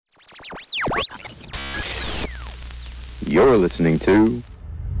You're listening to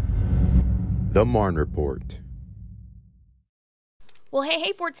the Marne Report. Well,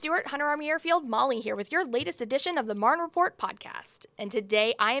 hey, Fort Stewart, Hunter Army Airfield, Molly here with your latest edition of the Marne Report podcast. And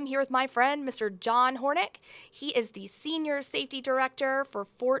today I am here with my friend, Mr. John Hornick. He is the Senior Safety Director for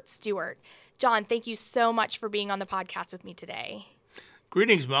Fort Stewart. John, thank you so much for being on the podcast with me today.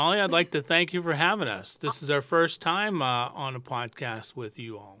 Greetings, Molly. I'd like to thank you for having us. This is our first time on a podcast with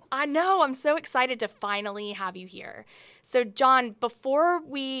you all. I know. I'm so excited to finally have you here. So, John, before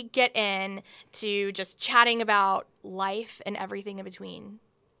we get in to just chatting about life and everything in between,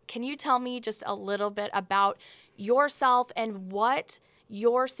 can you tell me just a little bit about yourself and what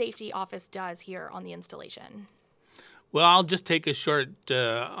your safety office does here on the installation? Well, I'll just take a short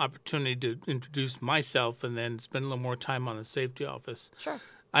opportunity to introduce myself and then spend a little more time on the safety office. Sure.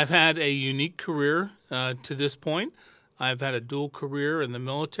 I've had a unique career to this point. I've had a dual career in the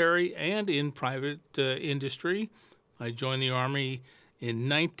military and in private industry. I joined the Army in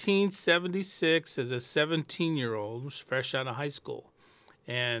 1976 as a 17-year-old, fresh out of high school,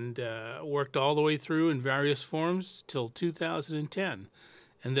 and worked all the way through in various forms till 2010.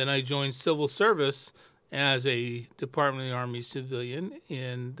 And then I joined civil service as a Department of the Army civilian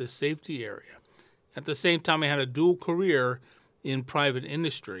in the safety area. At the same time, I had a dual career in private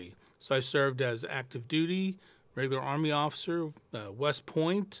industry. So I served as active duty, regular Army officer, West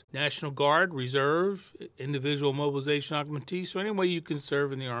Point, National Guard, Reserve, individual mobilization augmentee. So any way you can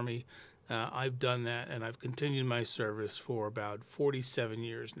serve in the Army, I've done that, and I've continued my service for about 47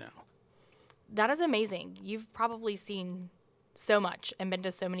 years now. That is amazing. You've probably seen so much and been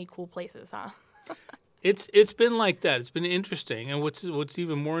to so many cool places, huh? It's been like that. It's been interesting, and what's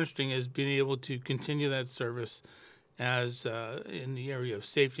even more interesting is being able to continue that service as in the area of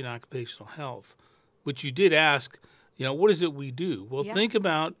safety and occupational health, which you did ask. What is it we do? Well, Think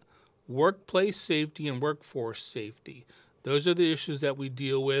about workplace safety and workforce safety. Those are the issues that we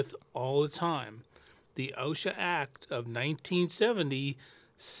deal with all the time. The OSHA Act of 1970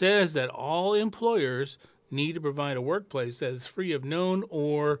 says that all employers need to provide a workplace that is free of known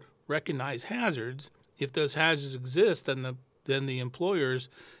or recognized hazards. If those hazards exist, then the employers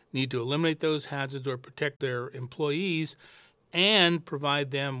need to eliminate those hazards or protect their employees and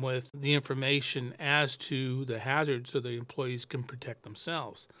provide them with the information as to the hazards so the employees can protect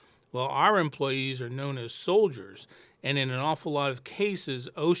themselves. Well, our employees are known as soldiers, and in an awful lot of cases,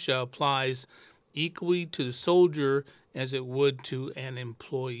 OSHA applies equally to the soldier as it would to an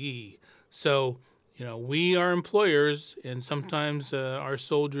employee. So, we are employers, and sometimes our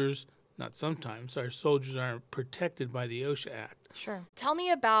soldiers aren't protected by the OSHA Act. Sure. Tell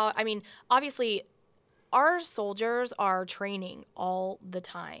me about, obviously, our soldiers are training all the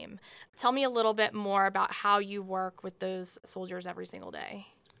time. Tell me a little bit more about how you work with those soldiers every single day.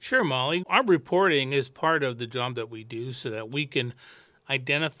 Sure, Molly. Our reporting is part of the job that we do so that we can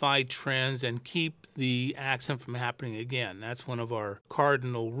identify trends and keep the accident from happening again. That's one of our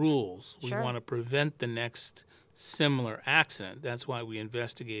cardinal rules. Sure. We want to prevent the next similar accident. That's why we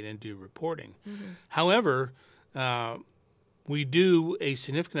investigate and do reporting. Mm-hmm. However, we do a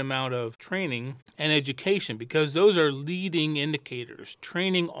significant amount of training and education because those are leading indicators.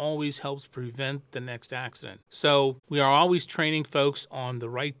 Training always helps prevent the next accident. So we are always training folks on the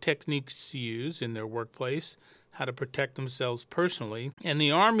right techniques to use in their workplace, how to protect themselves personally. And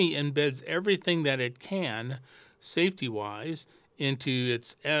the Army embeds everything that it can, safety-wise, into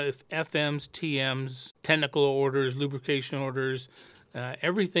its FMs, TMs, technical orders, lubrication orders,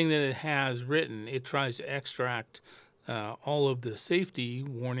 everything that it has written. It tries to extract all of the safety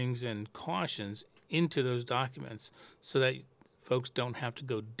warnings and cautions into those documents so that folks don't have to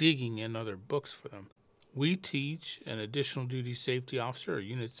go digging in other books for them. We teach an additional duty safety officer or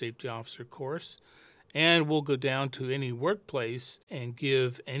unit safety officer course, and we'll go down to any workplace and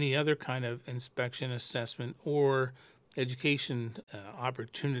give any other kind of inspection, assessment, or education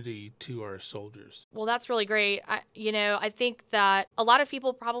opportunity to our soldiers. Well, that's really great. I think that a lot of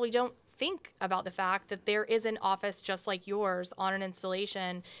people probably don't think about the fact that there is an office just like yours on an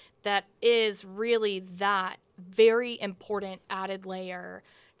installation that is really that very important added layer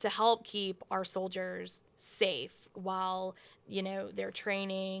to help keep our soldiers safe while, they're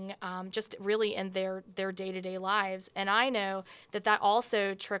training, just really in their day-to-day lives. And I know that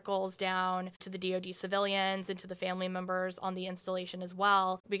also trickles down to the DoD civilians and to the family members on the installation as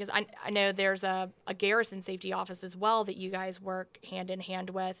well, because I know there's a garrison safety office as well that you guys work hand in hand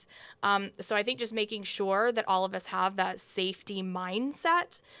with. So I think just making sure that all of us have that safety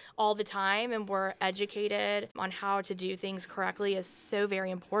mindset all the time and we're educated on how to do things correctly is so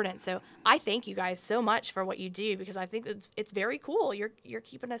very important. So I thank you guys so much much for what you do, because I think it's very cool. You're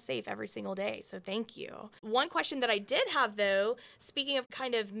keeping us safe every single day. So thank you. One question that I did have, though, speaking of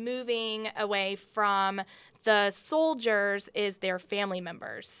kind of moving away from the soldiers, is their family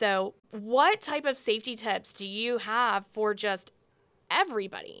members. So what type of safety tips do you have for just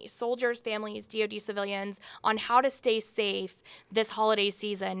everybody, soldiers, families, DoD civilians, on how to stay safe this holiday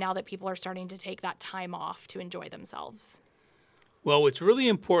season now that people are starting to take that time off to enjoy themselves? Well, what's really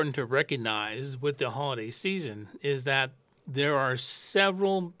important to recognize with the holiday season is that there are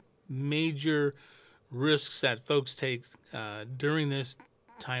several major risks that folks take during this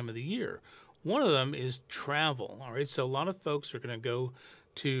time of the year. One of them is travel. All right, so a lot of folks are going to go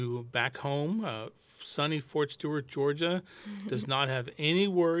to back home. Sunny Fort Stewart, Georgia, does not have any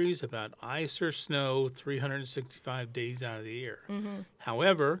worries about ice or snow 365 days out of the year.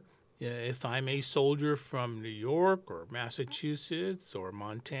 However, if I'm a soldier from New York or Massachusetts or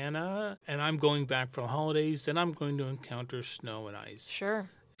Montana and I'm going back for the holidays, then I'm going to encounter snow and ice. Sure.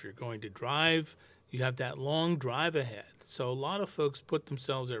 If you're going to drive, you have that long drive ahead. So a lot of folks put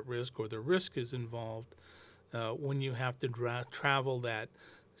themselves at risk, or the risk is involved when you have to travel that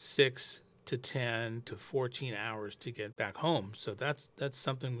 6 to 10 to 14 hours to get back home. So that's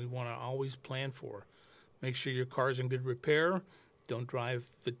something we want to always plan for. Make sure your car's in good repair. Don't drive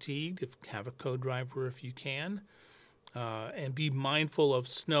fatigued. Have a co-driver if you can. And be mindful of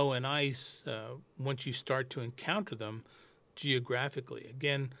snow and ice once you start to encounter them geographically.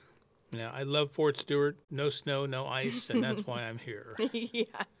 Again, I love Fort Stewart. No snow, no ice, and that's why I'm here.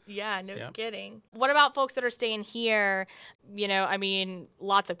 No kidding. What about folks that are staying here?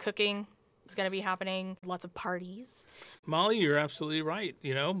 Lots of cooking is going to be happening, lots of parties. Molly, you're absolutely right.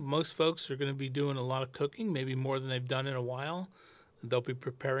 Most folks are going to be doing a lot of cooking, maybe more than they've done in a while. They'll be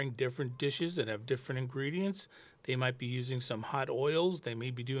preparing different dishes that have different ingredients. They might be using some hot oils. They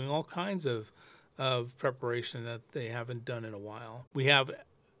may be doing all kinds of preparation that they haven't done in a while. We have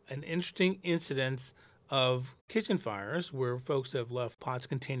an interesting incidence of kitchen fires where folks have left pots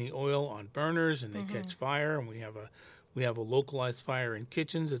containing oil on burners and they catch fire, and we have a localized fire in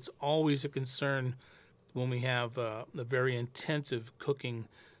kitchens. It's always a concern when we have a very intensive cooking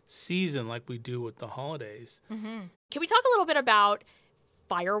season like we do with the holidays. Can we talk a little bit about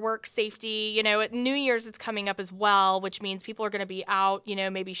fireworks safety? New Year's is coming up as well, which means people are going to be out,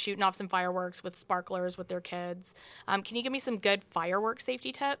 maybe shooting off some fireworks with sparklers with their kids. Can you give me some good fireworks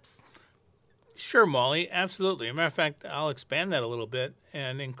safety tips? Sure, Molly, absolutely. As a matter of fact, I'll expand that a little bit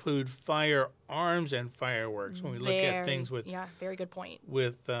and include firearms and fireworks when we look at things with very good point.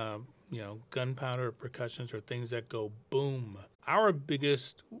 With gunpowder, percussions, or things that go boom. Our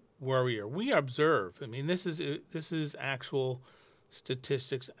biggest worrier, we observe. This is actual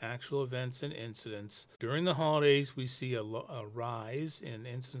statistics, actual events and incidents. During the holidays, we see a rise in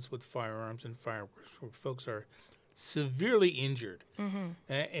incidents with firearms and fireworks where folks are severely injured.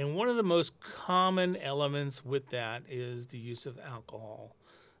 And one of the most common elements with that is the use of alcohol.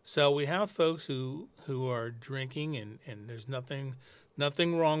 So we have folks who are drinking, and there's nothing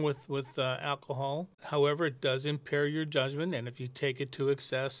wrong with alcohol. However, it does impair your judgment, and if you take it to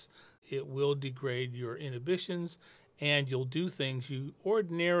excess, it will degrade your inhibitions, and you'll do things you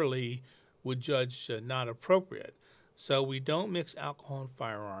ordinarily would judge not appropriate. So we don't mix alcohol and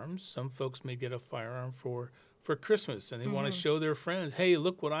firearms. Some folks may get a firearm for Christmas, and they want to show their friends, hey,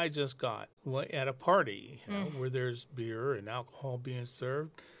 look what I just got at a party where there's beer and alcohol being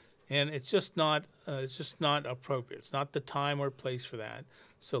served. And it's just not appropriate. It's not the time or place for that.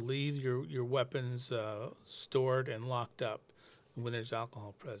 So leave your weapons stored and locked up when there's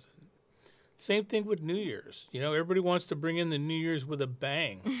alcohol present. Same thing with New Year's. Everybody wants to bring in the New Year's with a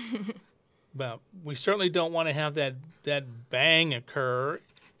bang. But we certainly don't want to have that bang occur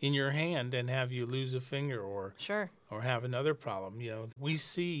in your hand and have you lose a finger or have another problem. We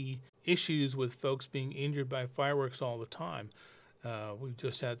see issues with folks being injured by fireworks all the time. We've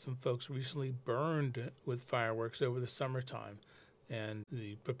just had some folks recently burned with fireworks over the summertime, and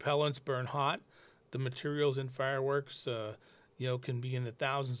the propellants burn hot. The materials in fireworks, can be in the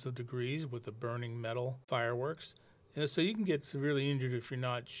thousands of degrees with the burning metal fireworks. So you can get severely injured if you're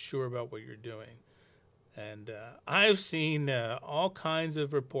not sure about what you're doing. And I've seen all kinds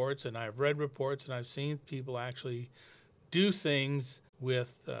of reports, and I've read reports, and I've seen people actually do things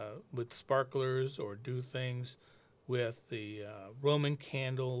with sparklers or do things with the Roman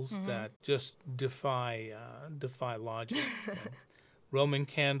candles that just defy logic. Roman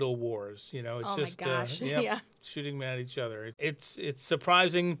candle wars, it's just my gosh. shooting them at each other. It's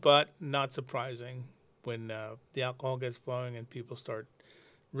surprising, but not surprising when the alcohol gets flowing and people start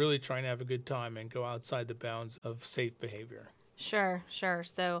really trying to have a good time and go outside the bounds of safe behavior. Sure.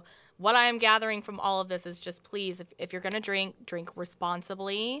 So what I am gathering from all of this is just please, if you're going to drink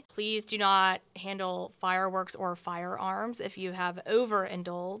responsibly. Please do not handle fireworks or firearms if you have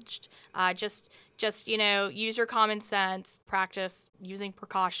overindulged. Just use your common sense, practice using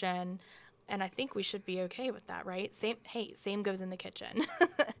precaution. And I think we should be okay with that, right? Same goes in the kitchen.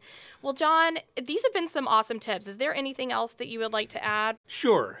 Well, John, these have been some awesome tips. Is there anything else that you would like to add?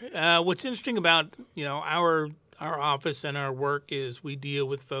 Sure. What's interesting about, our office and our work is we deal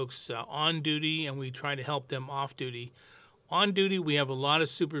with folks on duty, and we try to help them off duty. On duty, we have a lot of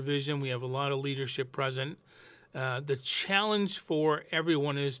supervision. We have a lot of leadership present. The challenge for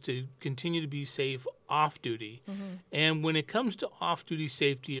everyone is to continue to be safe off duty. Mm-hmm. And when it comes to off duty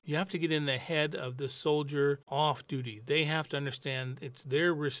safety, you have to get in the head of the soldier off duty. They have to understand it's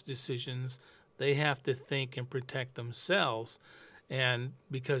their risk decisions. They have to think and protect themselves. And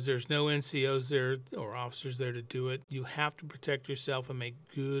because there's no NCOs there or officers there to do it, you have to protect yourself and make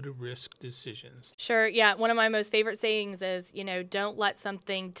good risk decisions. Sure. Yeah. One of my most favorite sayings is, don't let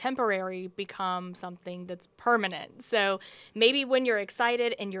something temporary become something that's permanent. So maybe when you're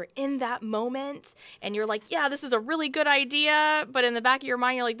excited and you're in that moment and you're like, yeah, this is a really good idea. But in the back of your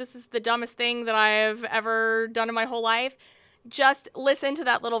mind, you're like, this is the dumbest thing that I've ever done in my whole life. Just listen to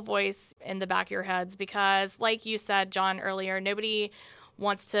that little voice in the back of your heads because, like you said, John, earlier, nobody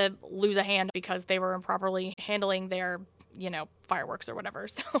wants to lose a hand because they were improperly handling their, fireworks or whatever.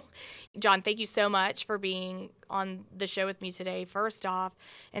 So, John, thank you so much for being on the show with me today, first off.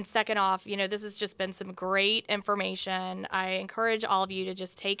 And second off, this has just been some great information. I encourage all of you to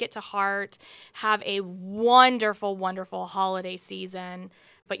just take it to heart, have a wonderful, wonderful holiday season,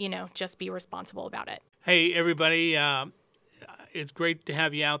 but, just be responsible about it. Hey, everybody. It's great to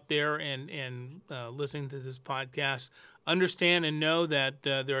have you out there and listening to this podcast. Understand and know that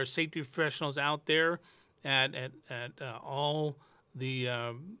there are safety professionals out there at all the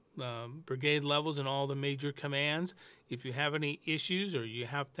brigade levels and all the major commands. If you have any issues or you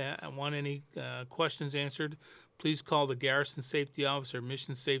want any questions answered, please call the Garrison Safety Office or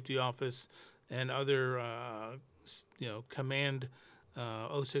Mission Safety Office and other command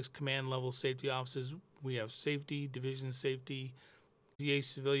 06 command level safety offices. We have safety, division safety, DA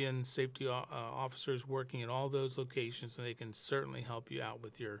civilian safety officers working at all those locations, and they can certainly help you out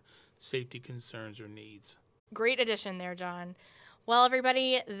with your safety concerns or needs. Great addition there, John. Well,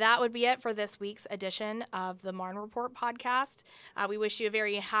 everybody, that would be it for this week's edition of the Marne Report podcast. We wish you a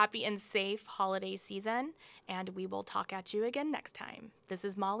very happy and safe holiday season, and we will talk at you again next time. This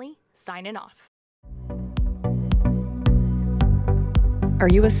is Molly, signing off. Are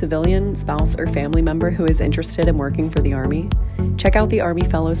you a civilian, spouse, or family member who is interested in working for the Army? Check out the Army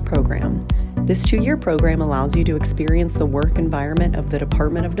Fellows Program. This 2-year program allows you to experience the work environment of the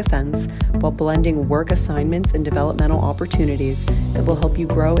Department of Defense while blending work assignments and developmental opportunities that will help you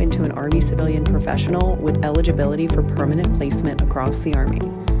grow into an Army civilian professional with eligibility for permanent placement across the Army.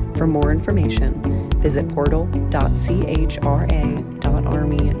 For more information, visit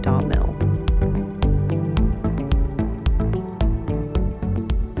portal.chra.army.mil.